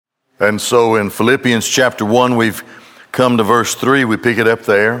And so in Philippians chapter 1, we've come to verse 3. We pick it up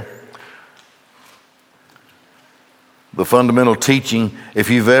there. The fundamental teaching, if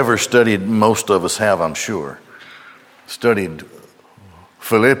you've ever studied, most of us have, I'm sure, studied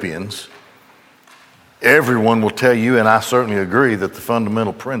Philippians, everyone will tell you, and I certainly agree, that the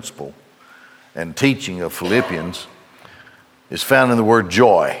fundamental principle and teaching of Philippians is found in the word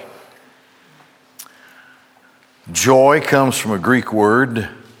joy. Joy comes from a Greek word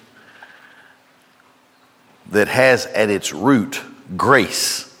that has at its root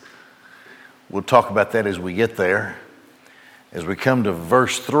grace. We'll talk about that as we get there. As we come to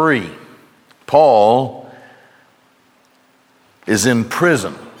verse 3, Paul is in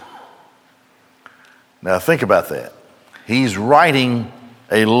prison. Now think about that. He's writing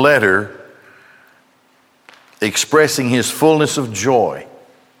a letter expressing his fullness of joy,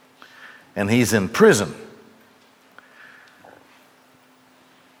 and he's in prison.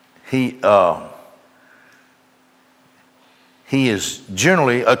 He is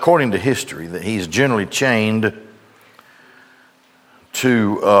generally, according to history, that he's generally chained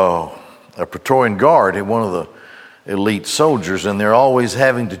to a Praetorian guard, one of the elite soldiers, and they're always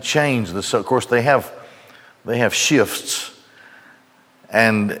having to change this. Of course, they have shifts,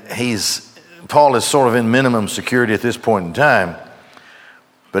 and Paul is sort of in minimum security at this point in time,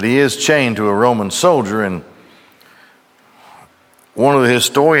 but he is chained to a Roman soldier. And one of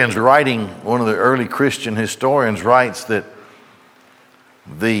the early Christian historians writes that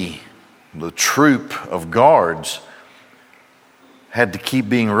the troop of guards had to keep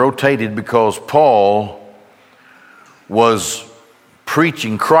being rotated because Paul was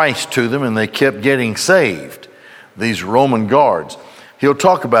preaching Christ to them and they kept getting saved, these Roman guards. He'll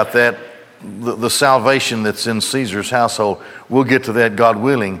talk about that, the salvation that's in Caesar's household. We'll get to that, God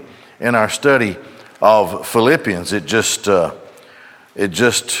willing, in our study of Philippians. It just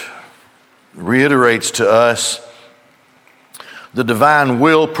reiterates to us the divine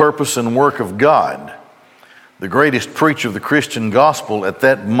will, purpose, and work of God. The greatest preacher of the Christian gospel at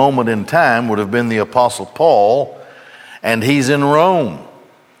that moment in time would have been the Apostle Paul, and he's in Rome.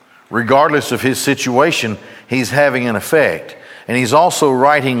 Regardless of his situation, he's having an effect. And he's also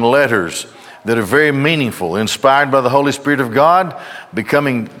writing letters that are very meaningful, inspired by the Holy Spirit of God,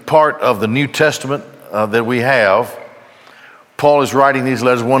 becoming part of the New Testament that we have. Paul is writing these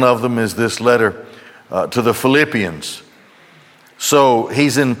letters. One of them is this letter to the Philippians. So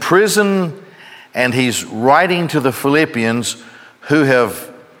he's in prison, and he's writing to the Philippians who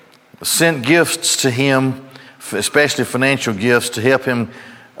have sent gifts to him, especially financial gifts, to help him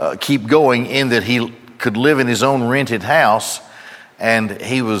keep going, in that he could live in his own rented house. And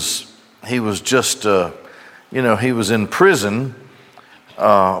he was just, he was in prison,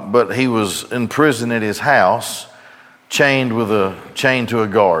 but he was in prison at his house, chained to a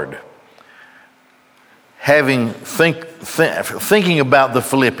guard. Thinking about the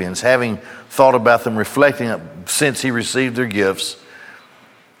Philippians, having thought about them, reflecting since he received their gifts,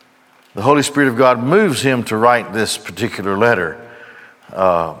 the Holy Spirit of God moves him to write this particular letter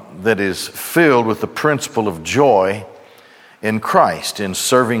that is filled with the principle of joy in Christ, in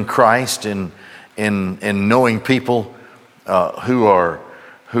serving Christ, in knowing people who are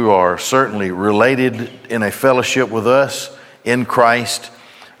certainly related in a fellowship with us in Christ.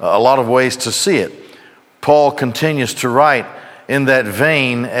 A lot of ways to see it. Paul continues to write in that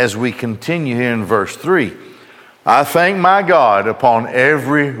vein as we continue here in verse 3. I thank my God upon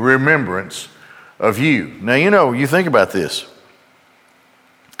every remembrance of you. Now, you think about this.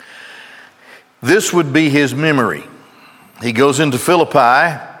 This would be his memory. He goes into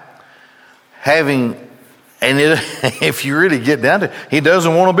Philippi if you really get down to it, he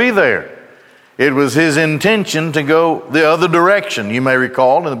doesn't want to be there. It was his intention to go the other direction, you may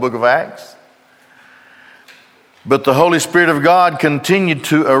recall in the book of Acts. But the Holy Spirit of God continued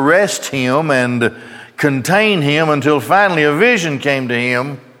to arrest him and contain him until finally a vision came to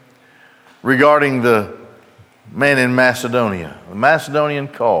him regarding the man in Macedonia, the Macedonian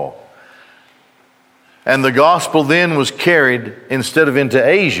call. And the gospel then was carried, instead of into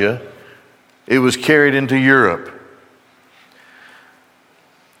Asia, it was carried into Europe.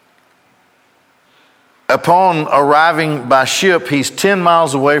 Upon arriving by ship, he's 10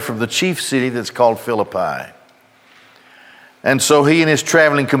 miles away from the chief city that's called Philippi. And so he and his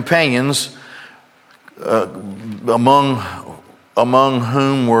traveling companions, among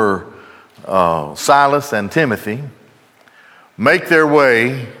whom were Silas and Timothy, make their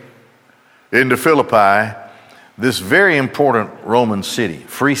way into Philippi, this very important Roman city,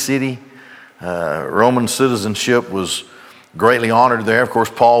 free city. Roman citizenship was greatly honored there. Of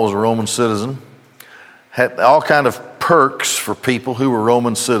course, Paul was a Roman citizen. Had all kind of perks for people who were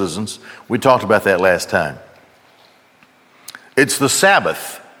Roman citizens. We talked about that last time. It's the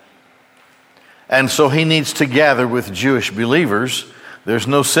Sabbath. And so he needs to gather with Jewish believers. There's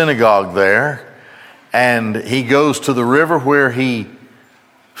no synagogue there. And he goes to the river where he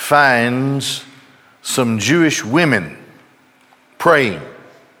finds some Jewish women praying.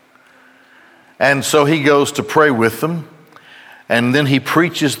 And so he goes to pray with them. And then he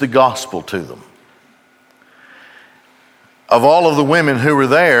preaches the gospel to them. Of all of the women who were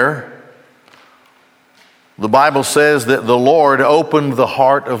there, the Bible says that the Lord opened the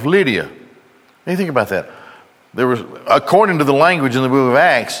heart of Lydia. What do you think about that? There was, according to the language in the book of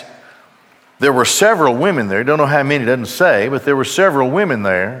Acts, there were several women there. Don't know how many, it doesn't say, but there were several women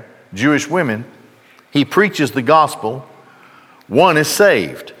there, Jewish women. He preaches the gospel. One is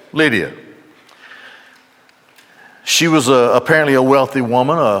saved, Lydia. She was apparently a wealthy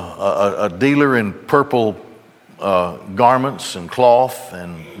woman, a dealer in purple garments and cloth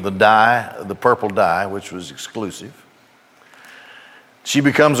and the purple dye, which was exclusive. She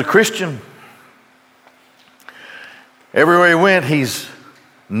becomes a Christian. Everywhere he went, he's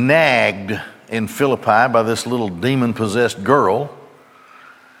nagged in Philippi by this little demon-possessed girl.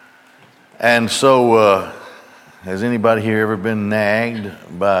 And so, has anybody here ever been nagged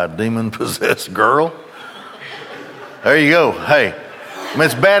by a demon-possessed girl? There you go. Hey, I mean,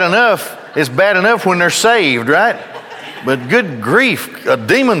 it's bad enough. It's bad enough when they're saved, right? But good grief, a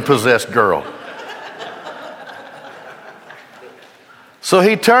demon-possessed girl. So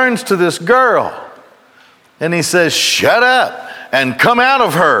he turns to this girl and he says, "Shut up and come out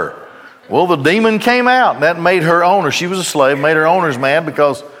of her." Well, the demon came out. That made her owner, she was a slave, made her owners mad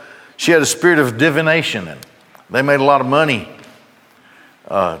because she had a spirit of divination. And they made a lot of money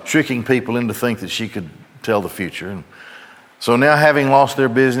tricking people into think that she could tell the future. And so now, having lost their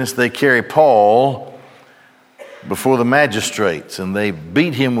business, they carry Paul before the magistrates and they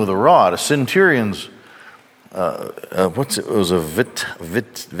beat him with a rod. A centurion's, it was a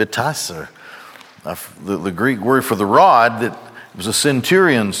vitas, or the Greek word for the rod. That it was a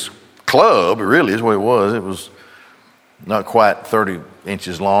centurion's club. It really is what it was. It was not quite 30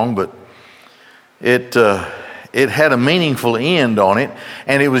 inches long, but it had a meaningful end on it,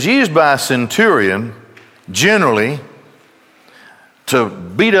 and it was used by a centurion generally to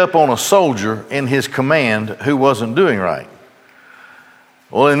beat up on a soldier in his command who wasn't doing right.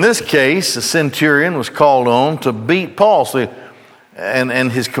 Well, in this case, the centurion was called on to beat Paul.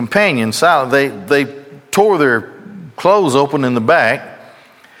 And his companion, Silas, they tore their clothes open in the back,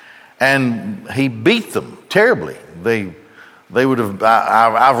 and he beat them terribly. They would have,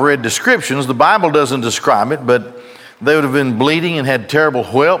 I've read descriptions, the Bible doesn't describe it, but they would have been bleeding and had terrible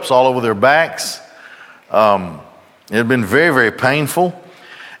whelps all over their backs. It had been very, very painful.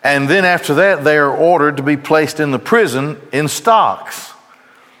 And then after that, they are ordered to be placed in the prison in stocks.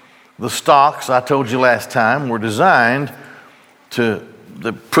 The stocks, I told you last time, were designed to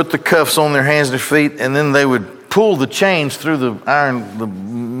put the cuffs on their hands and their feet, and then they would pull the chains through the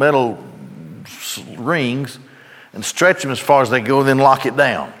metal rings and stretch them as far as they go, and then lock it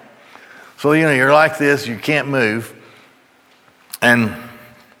down. So, you're like this, you can't move. And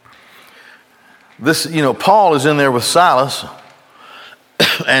this, Paul is in there with Silas,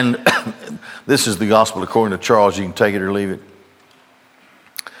 and this is the gospel according to Charles. You can take it or leave it.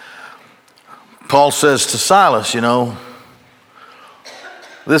 Paul says to Silas,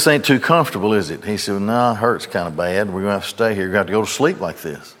 "This ain't too comfortable, is it?" He said, "No, it hurts kind of bad. We're going to have to stay here. We're going to have to go to sleep like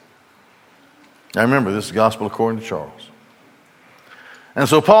this." Now remember, this is the gospel according to Charles. And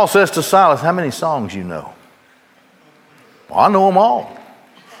so Paul says to Silas, "How many songs you know?" "Well, I know them all."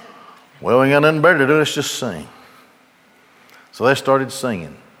 "Well, we ain't got nothing better to do. Let's just sing." So they started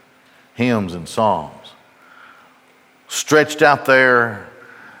singing hymns and psalms. Stretched out there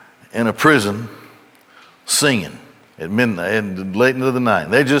in a prison, singing at midnight, late into the night.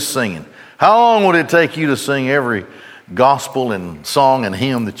 They're just singing. How long would it take you to sing every gospel and song and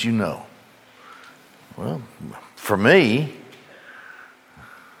hymn that you know? Well, for me,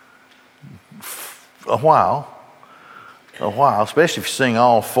 a while, especially if you sing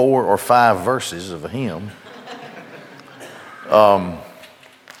all 4 or 5 verses of a hymn.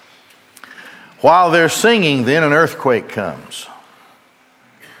 While they're singing, then an earthquake comes.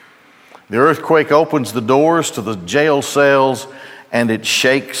 The earthquake opens the doors to the jail cells, and it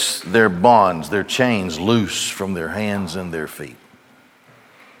shakes their bonds, their chains loose from their hands and their feet.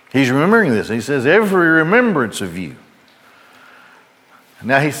 He's remembering this. He says, "Every remembrance of you."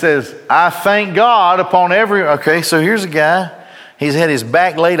 Now he says, "I thank God upon every..." Okay, so here's a guy. He's had his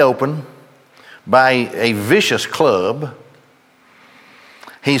back laid open by a vicious club.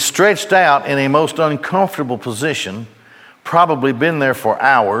 He's stretched out in a most uncomfortable position probably been there for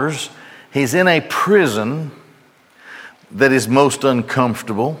hours. He's in a prison that is most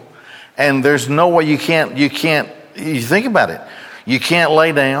uncomfortable. And there's no way you think about it. You can't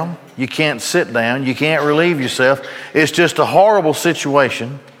lay down. You can't sit down. You can't relieve yourself. It's just a horrible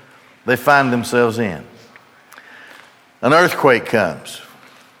situation they find themselves in. An earthquake comes,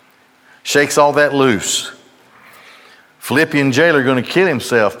 shakes all that loose. Philippian jailer going to kill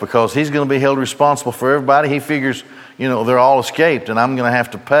himself because he's going to be held responsible for everybody. He figures, they're all escaped and I'm going to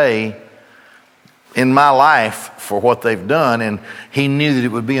have to pay in my life for what they've done. And he knew that it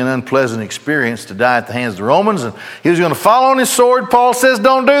would be an unpleasant experience to die at the hands of the Romans. And he was going to fall on his sword. Paul says,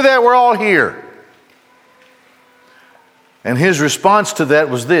 don't do that. We're all here. And his response to that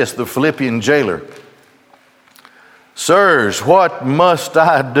was this, the Philippian jailer. Sirs, what must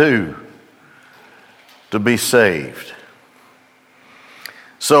I do to be saved?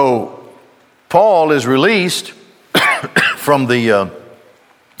 So Paul is released from the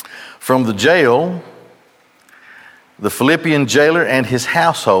jail. The Philippian jailer and his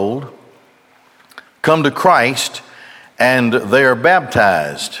household come to Christ and they are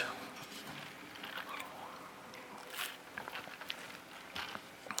baptized.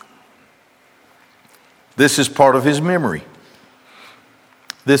 This is part of his memory.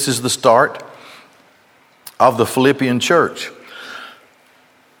 This is the start of the Philippian church.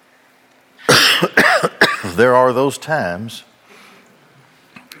 There are those times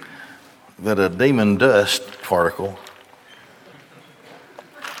that a demon dust particle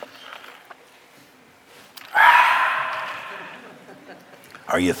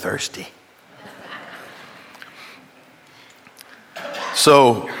Are you thirsty?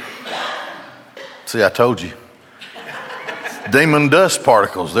 So, see, I told you. Demon dust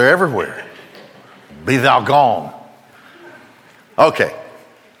particles, they're everywhere. Be thou gone. Okay.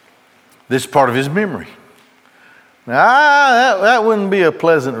 This is part of his memory. Now, that wouldn't be a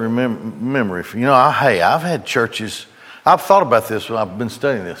pleasant memory. Hey, I've had churches. I've thought about this when I've been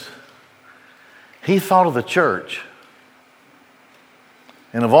studying this. He thought of the church.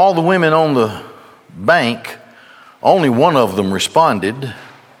 And of all the women on the bank, only one of them responded.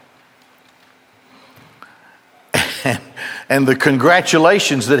 And the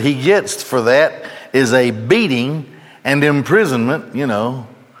congratulations that he gets for that is a beating and imprisonment.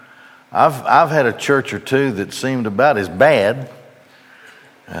 I've had a church or two that seemed about as bad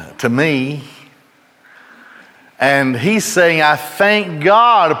to me. And he's saying, I thank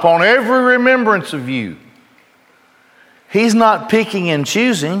God upon every remembrance of you. He's not picking and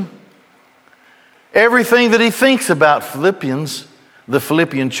choosing. Everything that he thinks about Philippians, the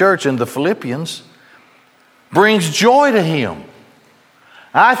Philippian church and the Philippians, brings joy to him.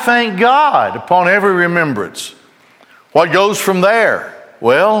 I thank God upon every remembrance. What goes from there?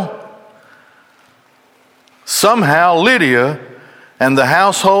 Well, somehow Lydia and the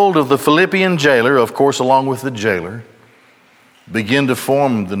household of the Philippian jailer, of course along with the jailer, begin to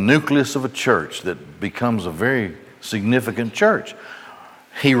form the nucleus of a church that becomes a very significant church.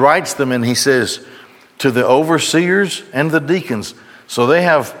 He writes them and he says, to the overseers and the deacons. So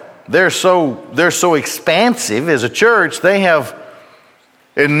they're so expansive as a church, they have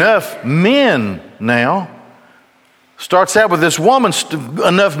enough men now. Starts out with this woman,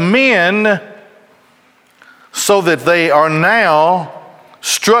 enough men so that they are now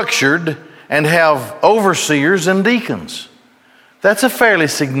structured and have overseers and deacons. That's a fairly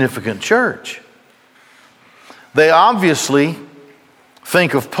significant church. They obviously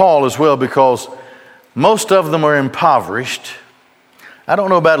think of Paul as well because most of them are impoverished. I don't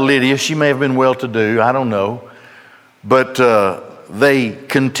know about Lydia. She may have been well-to-do. I don't know. But they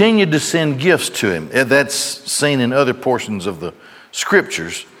continued to send gifts to him. That's seen in other portions of the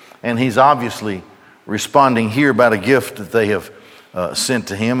scriptures. And he's obviously responding here about a gift that they have sent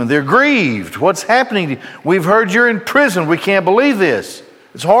to him. And they're grieved. What's happening? We've heard you're in prison. We can't believe this.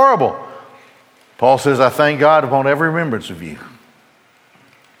 It's horrible. Paul says, I thank God upon every remembrance of you.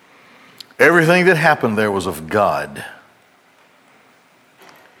 Everything that happened there was of God.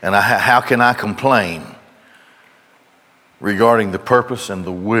 And how can I complain regarding the purpose and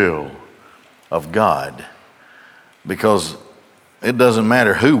the will of God? Because it doesn't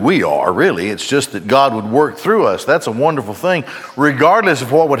matter who we are, really. It's just that God would work through us. That's a wonderful thing. Regardless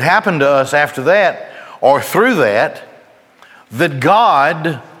of what would happen to us after that or through that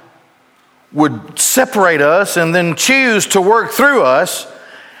God would separate us and then choose to work through us.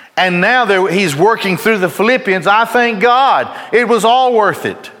 And now he's working through the Philippians. I thank God. It was all worth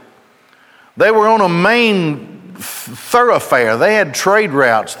it. They were on a main thoroughfare. They had trade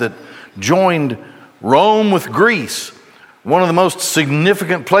routes that joined Rome with Greece, one of the most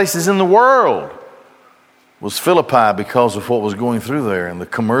significant places in the world. was Philippi because of what was going through there and the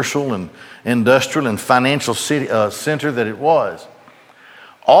commercial and industrial and financial center that it was.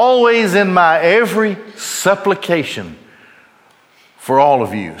 Always in my every supplication for all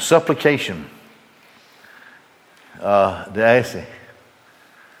of you. Supplication.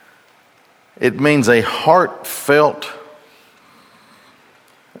 It means a heartfelt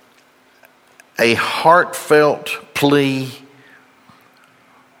plea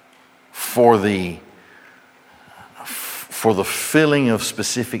for the filling of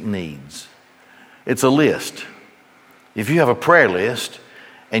specific needs. It's a list. If you have a prayer list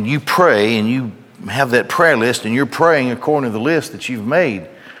and you pray and you have that prayer list and you're praying according to the list that you've made,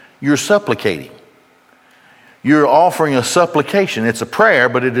 you're supplicating. You're offering a supplication. It's a prayer,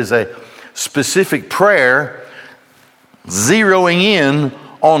 but it is a specific prayer zeroing in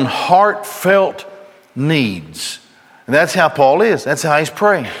on heartfelt needs. And that's how Paul is. That's how he's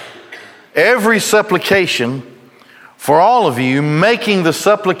praying. Every supplication for all of you, making the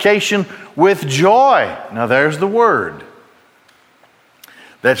supplication with joy. Now there's the word.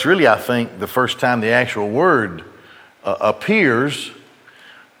 That's really, I think, the first time the actual word appears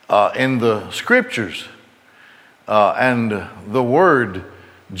in the Scriptures. And the word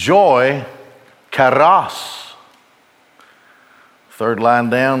joy, charos. Third line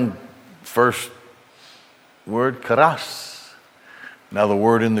down, first word, charos. Now the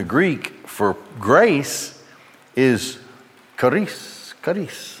word in the Greek for grace is charis.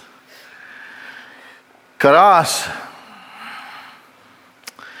 Charis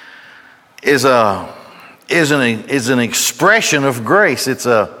is an expression of grace. It's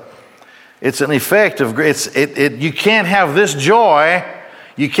an effect of grace. You can't have this joy.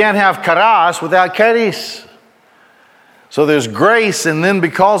 You can't have charis without charis. So there's grace, and then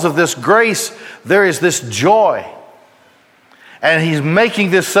because of this grace, there is this joy. And he's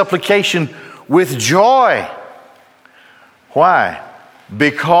making this supplication with joy. Why?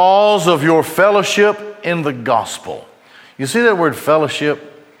 Because of your fellowship in the gospel. You see that word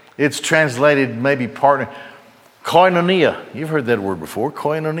fellowship? It's translated maybe partner. Koinonia. You've heard that word before.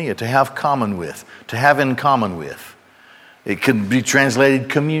 Koinonia. To have common with. To have in common with. It could be translated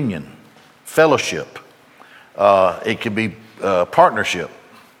communion. Fellowship. It could be partnership.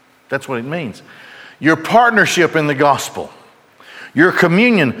 That's what it means. Your partnership in the gospel. Your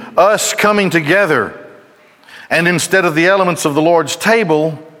communion. Us coming together. And instead of the elements of the Lord's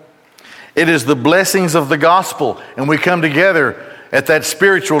table, it is the blessings of the gospel. And we come together at that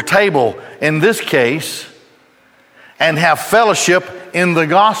spiritual table, in this case, and have fellowship in the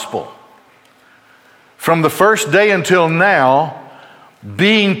gospel. From the first day until now,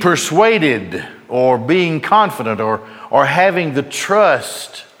 being persuaded or being confident or having the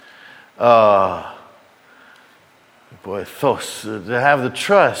trust, to have the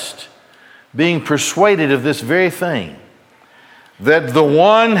trust, being persuaded of this very thing, that the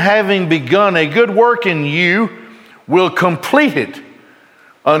one having begun a good work in you will complete it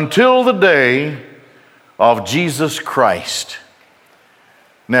until the day of Jesus Christ.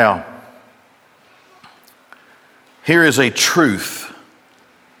 Now, here is a truth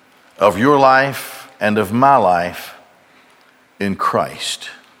of your life and of my life in Christ.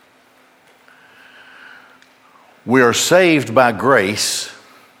 We are saved by grace.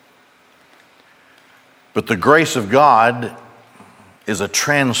 But the grace of God is a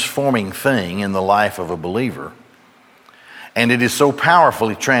transforming thing in the life of a believer. And it is so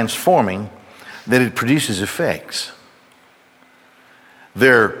powerfully transforming that it produces effects.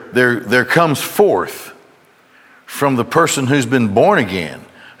 There comes forth from the person who's been born again,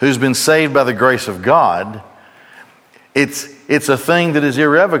 who's been saved by the grace of God. It's a thing that is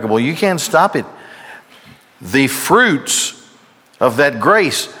irrevocable. You can't stop it. The fruits of that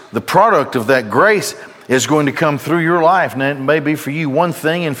grace, the product of that grace, is going to come through your life. And it may be for you one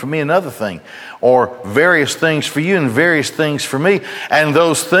thing and for me another thing. Or various things for you and various things for me. And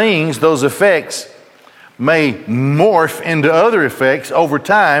those things, those effects, may morph into other effects over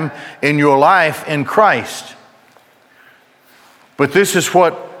time in your life in Christ. But this is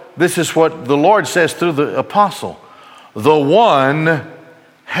what the Lord says through the apostle. The one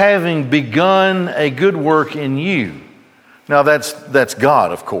having begun a good work in you. Now that's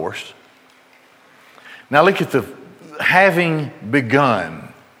God, of course. Now look at the having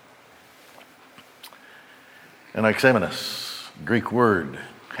begun. And examenus, Greek word,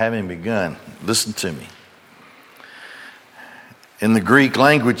 having begun. Listen to me. In the Greek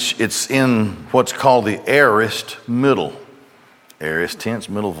language, it's in what's called the aorist middle. Aorist tense,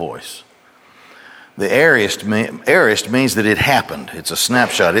 middle voice. The aorist means that it happened. It's a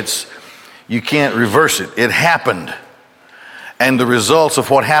snapshot. You can't reverse it. It happened. and the results of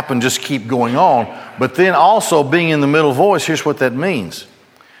what happened just keep going on. But then also being in the middle voice, here's what that means.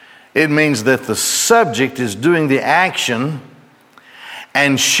 It means that the subject is doing the action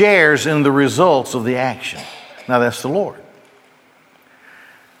and shares in the results of the action. Now that's the Lord.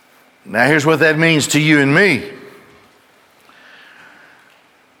 Now here's what that means to you and me.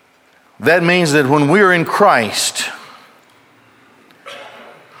 That means that when we are in Christ,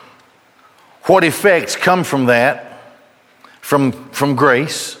 what effects come from that, from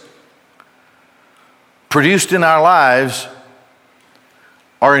grace, produced in our lives,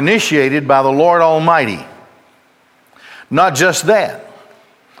 are initiated by the Lord Almighty. Not just that,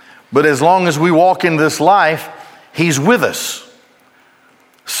 but as long as we walk in this life, He's with us,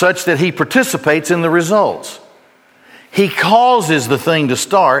 such that He participates in the results. He causes the thing to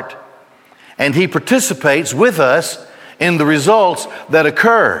start, and He participates with us in the results that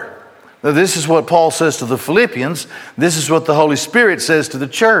occur. Now, this is what Paul says to the Philippians. This is what the Holy Spirit says to the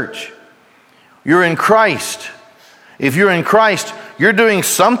church. You're in Christ. If you're in Christ, you're doing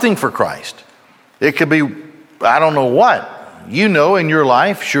something for Christ. It could be, I don't know what, you know in your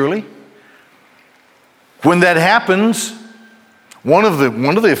life, surely. When that happens, one of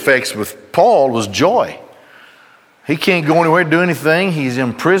the effects with Paul was joy. He can't go anywhere to do anything. He's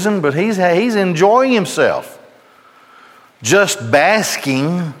in prison, but he's enjoying himself. Just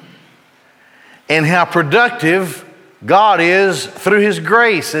basking in how productive God is through His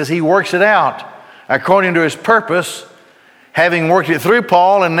grace as He works it out according to His purpose, having worked it through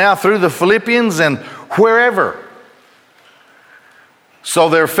Paul and now through the Philippians and wherever. So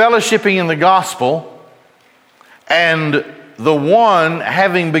they're fellowshipping in the gospel, and the one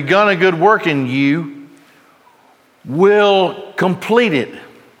having begun a good work in you will complete it.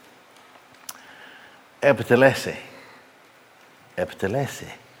 Epitelese.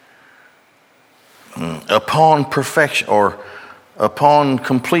 Upon perfection, or upon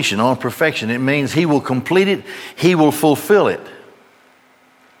completion, on perfection. It means He will complete it, He will fulfill it.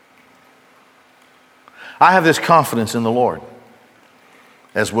 I have this confidence in the Lord,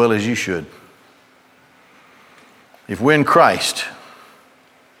 as well as you should. If we're in Christ,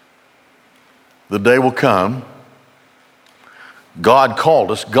 the day will come. God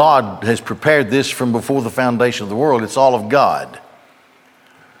called us. God has prepared this from before the foundation of the world. It's all of God.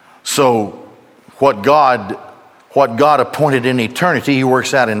 So what God appointed in eternity, He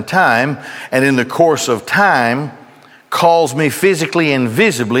works out in time, and in the course of time calls me physically and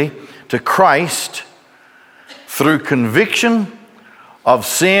visibly to Christ through conviction of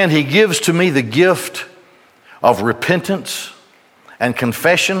sin. He gives to me the gift of repentance and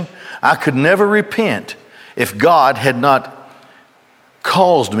confession. I could never repent if God had not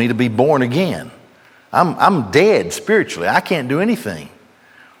caused me to be born again. I'm dead spiritually. I can't do anything.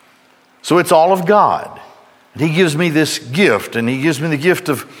 So it's all of God. And He gives me this gift, and He gives me the gift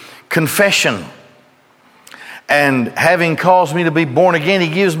of confession. And having caused me to be born again, He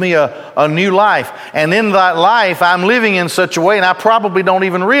gives me a new life. And in that life, I'm living in such a way, and I probably don't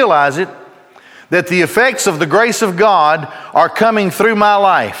even realize it, that the effects of the grace of God are coming through my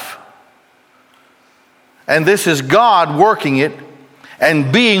life. And this is God working it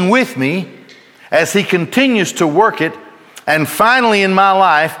and being with me as He continues to work it. And finally in my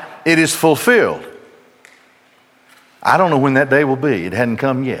life, it is fulfilled. I don't know when that day will be. It hadn't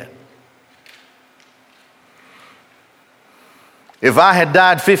come yet. If I had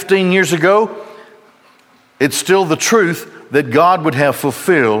died 15 years ago, it's still the truth that God would have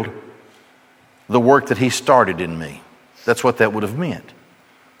fulfilled the work that He started in me. That's what that would have meant.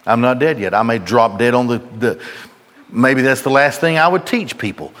 I'm not dead yet. I may drop dead on the maybe that's the last thing I would teach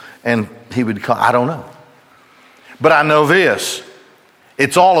people. And He would call, I don't know. But I know this.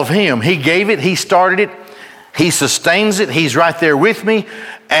 It's all of Him. He gave it. He started it. He sustains it. He's right there with me.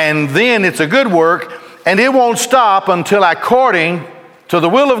 And then it's a good work. And it won't stop until, according to the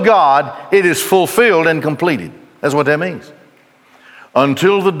will of God, it is fulfilled and completed. That's what that means.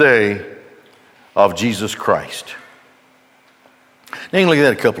 Until the day of Jesus Christ. Now you can look at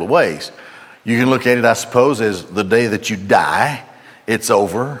that a couple of ways. You can look at it, I suppose, as the day that you die, it's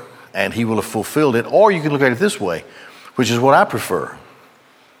over, and He will have fulfilled it. Or you can look at it this way, which is what I prefer.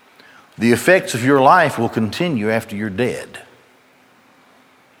 The effects of your life will continue after you're dead.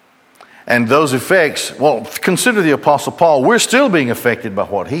 And those effects, well, consider the Apostle Paul. We're still being affected by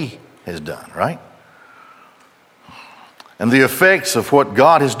what he has done, right? And the effects of what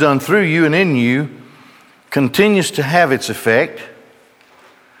God has done through you and in you continues to have its effect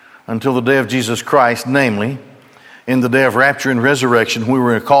until the day of Jesus Christ, namely, in the day of rapture and resurrection, we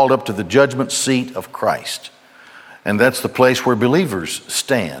were called up to the judgment seat of Christ. And that's the place where believers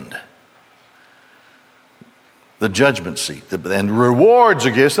stand. the judgment seat. And rewards are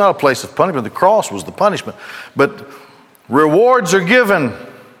given. It's not a place of punishment. The cross was the punishment. But rewards are given.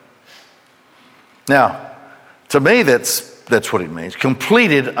 Now, to me, that's what it means.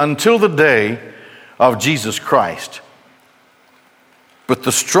 Completed until the day of Jesus Christ. But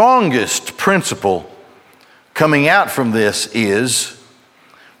the strongest principle coming out from this is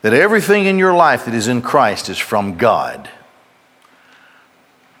that everything in your life that is in Christ is from God.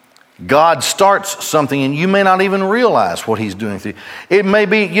 God starts something and you may not even realize what he's doing through you. It may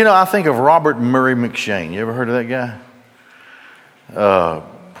be, I think of Robert Murray McCheyne. You ever heard of that guy?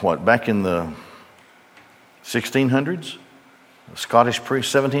 Back in the 1600s? A Scottish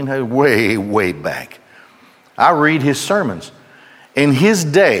priest, 1700s? Way, way back. I read his sermons. In his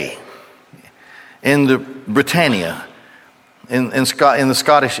day, in the Britannia, in the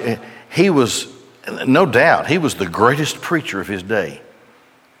Scottish, he was, no doubt, he was the greatest preacher of his day.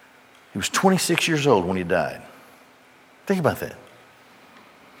 He was 26 years old when he died. Think about that.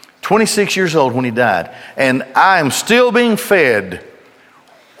 26 years old when he died. And I am still being fed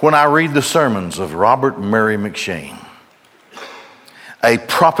when I read the sermons of Robert Murray McCheyne. A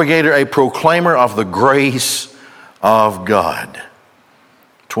propagator, a proclaimer of the grace of God.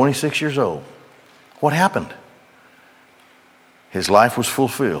 26 years old. What happened? His life was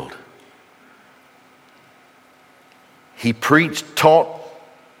fulfilled. He preached, taught,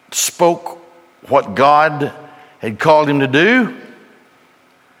 spoke what God had called him to do,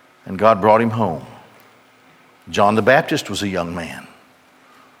 and God brought him home. John the Baptist was a young man.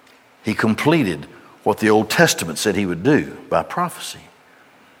 He completed what the Old Testament said he would do by prophecy.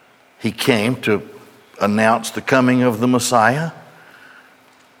 He came to announce the coming of the Messiah,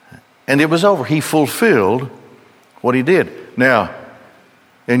 and it was over. He fulfilled what he did. Now,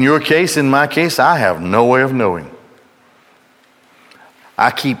 in your case, in my case, I have no way of knowing. I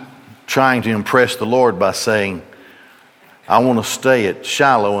keep trying to impress the Lord by saying, I want to stay at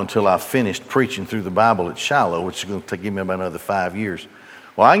Shiloh until I've finished preaching through the Bible at Shiloh, which is going to give me about another 5 years.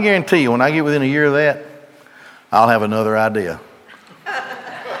 Well, I guarantee you, when I get within a year of that, I'll have another idea.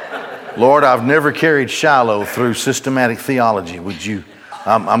 Lord, I've never carried Shiloh through systematic theology. Would you?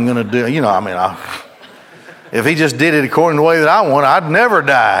 I'm going to do, if he just did it according to the way that I want, I'd never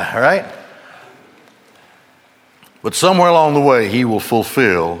die, right? But somewhere along the way, he will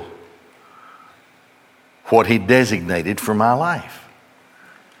fulfill what he designated for my life.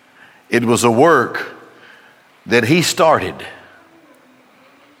 It was a work that he started.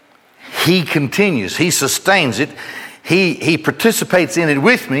 He continues. He sustains it. He participates in it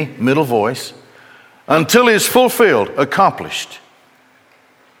with me, middle voice, until it's fulfilled, accomplished.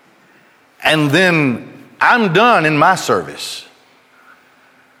 And then I'm done in my service.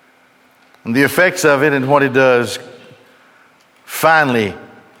 And the effects of it and what it does finally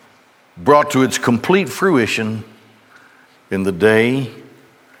brought to its complete fruition in the day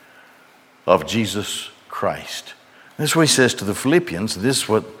of Jesus Christ. This is what he says to the Philippians. This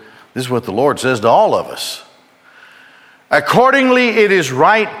is what the Lord says to all of us. Accordingly, it is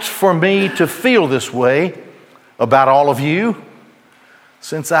right for me to feel this way about all of you,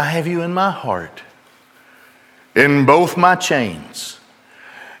 since I have you in my heart, in both my chains,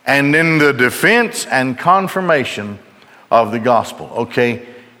 and in the defense and confirmation of the gospel. Okay,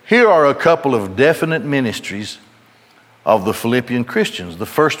 here are a couple of definite ministries of the Philippian Christians. The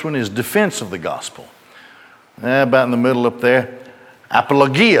first one is defense of the gospel. About in the middle up there.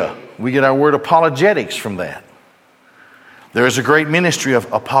 Apologia. We get our word apologetics from that. There is a great ministry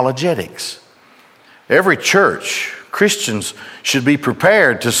of apologetics. Every church, Christians should be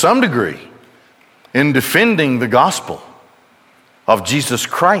prepared to some degree in defending the gospel of Jesus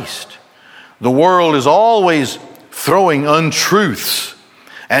Christ. The world is always throwing untruths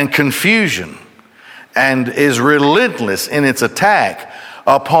and confusion and is relentless in its attack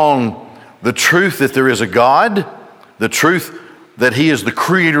upon the truth that there is a God, the truth that he is the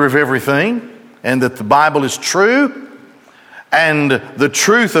creator of everything, and that the Bible is true, and the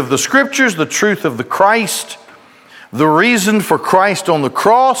truth of the scriptures, the truth of the Christ, the reason for Christ on the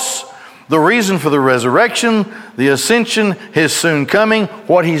cross, the reason for the resurrection, the ascension, his soon coming,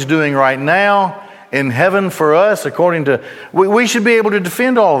 what he's doing right now in heaven for us, according to... We should be able to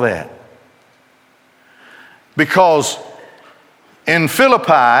defend all that. Because in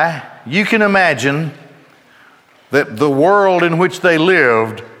Philippi, you can imagine that the world in which they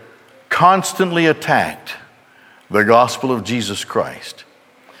lived constantly attacked the gospel of Jesus Christ.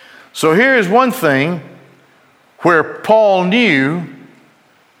 So here is one thing where Paul knew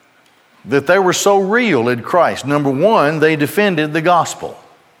that they were so real in Christ. Number one, they defended the gospel.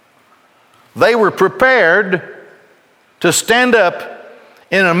 They were prepared to stand up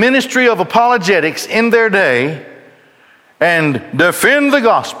in a ministry of apologetics in their day and defend the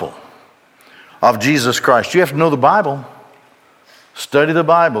gospel of Jesus Christ. You have to know the Bible. Study the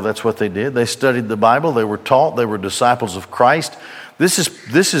Bible. That's what they did. They studied the Bible. They were taught. They were disciples of Christ. This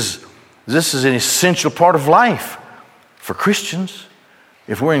is an essential part of life for Christians,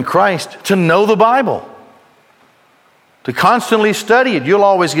 if we're in Christ, to know the Bible, to constantly study it. You'll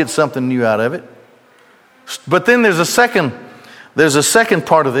always get something new out of it. But then there's a second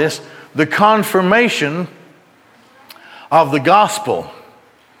part of this, the confirmation of the gospel.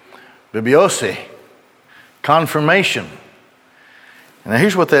 Bibliose, confirmation. Now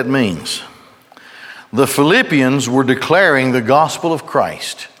here's what that means. The Philippians were declaring the gospel of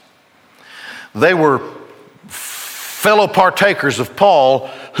Christ. They were fellow partakers of Paul,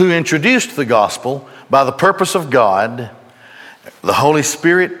 who introduced the gospel by the purpose of God. The Holy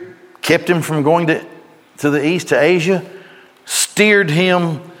Spirit kept him from going to the east, to Asia, steered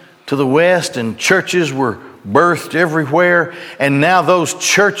him to the west, and churches were birthed everywhere. And now those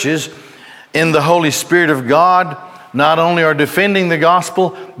churches, in the Holy Spirit of God, not only are defending the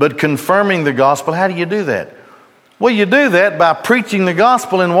gospel, but confirming the gospel. How do you do that? Well, you do that by preaching the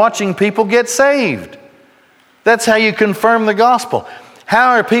gospel and watching people get saved. That's how you confirm the gospel.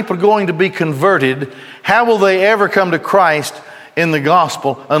 How are people going to be converted? How will they ever come to Christ in the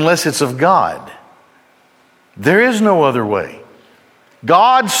gospel unless it's of God? There is no other way.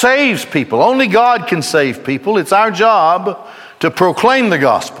 God saves people. Only God can save people. It's our job to proclaim the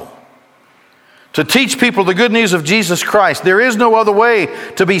gospel, to teach people the good news of Jesus Christ. There is no other way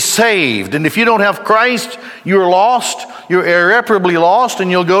to be saved. And if you don't have Christ, you're lost. You're irreparably lost, and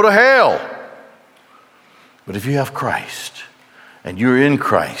you'll go to hell. But if you have Christ, and you're in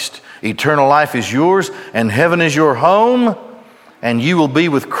Christ, eternal life is yours, and heaven is your home, and you will be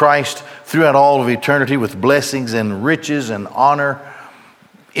with Christ throughout all of eternity with blessings and riches and honor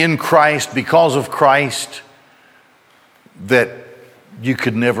in Christ, because of Christ, that you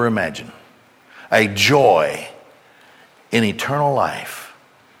could never imagine. A joy in eternal life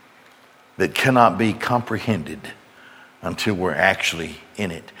that cannot be comprehended until we're actually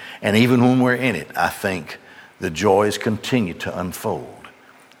in it. And even when we're in it, I think the joys continue to unfold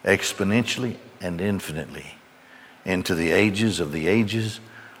exponentially and infinitely into the ages of the ages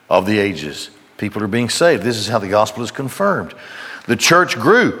of the ages. People are being saved. This is how the gospel is confirmed. The church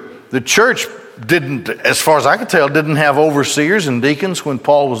grew. The church didn't, as far as I could tell, didn't have overseers and deacons when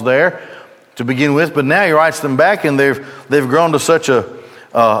Paul was there to begin with, but now he writes them back, and they've grown to such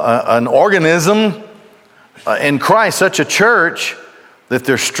an organism in Christ, such a church, that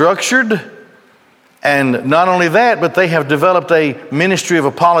they're structured. And not only that, but they have developed a ministry of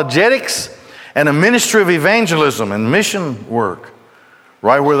apologetics and a ministry of evangelism and mission work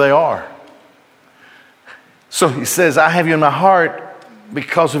right where they are. So he says, I have you in my heart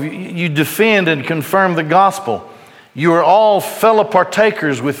because of you defend and confirm the gospel. You are all fellow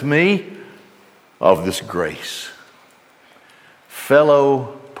partakers with me of this grace.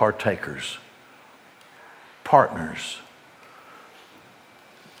 Fellow partakers. Partners.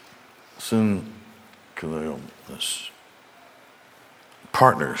 Soon,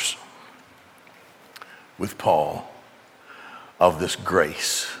 partners with Paul of this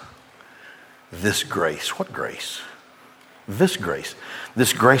grace. This grace. What grace? This grace.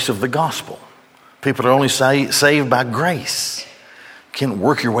 This grace of the gospel. People are only saved by grace. You can't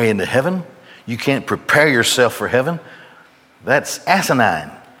work your way into heaven. You can't prepare yourself for heaven. That's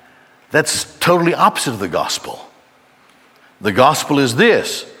asinine. That's totally opposite of the gospel. The gospel is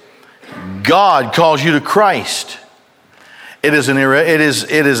this. God calls you to Christ. It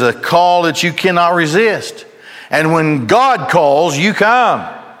is a call that you cannot resist. And when God calls, you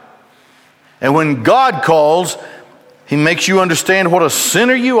come. And when God calls, He makes you understand what a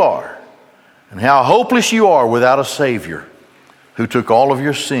sinner you are and how hopeless you are without a Savior who took all of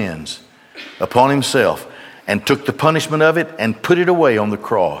your sins upon Himself and took the punishment of it and put it away on the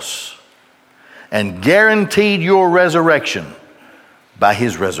cross and guaranteed your resurrection by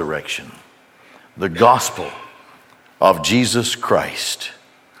His resurrection. The gospel of Jesus Christ.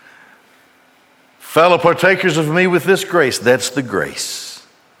 Fellow partakers of me with this grace. That's the grace.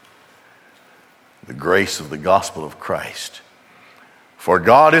 The grace of the gospel of Christ. For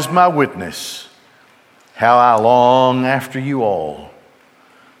God is my witness, how I long after you all.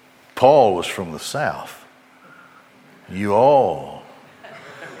 Paul was from the south. You all.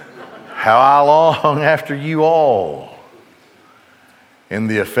 How I long after you all in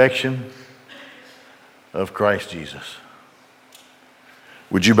the affection of Christ Jesus.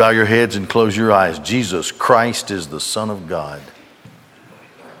 Would you bow your heads and close your eyes? Jesus Christ is the Son of God.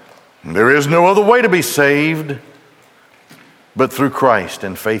 There is no other way to be saved but through Christ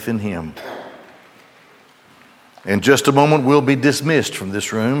and faith in Him. In just a moment, we'll be dismissed from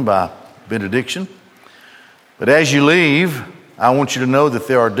this room by benediction. But as you leave, I want you to know that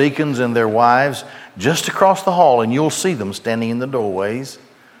there are deacons and their wives just across the hall, and you'll see them standing in the doorways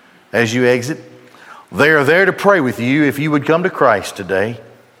as you exit. They are there to pray with you if you would come to Christ today.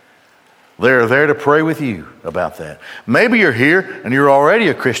 They are there to pray with you about that. Maybe you're here and you're already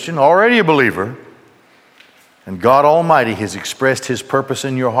a Christian, already a believer, and God Almighty has expressed His purpose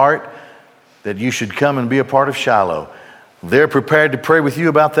in your heart that you should come and be a part of Shiloh. They're prepared to pray with you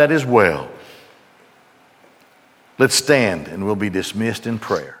about that as well. Let's stand and we'll be dismissed in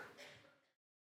prayer.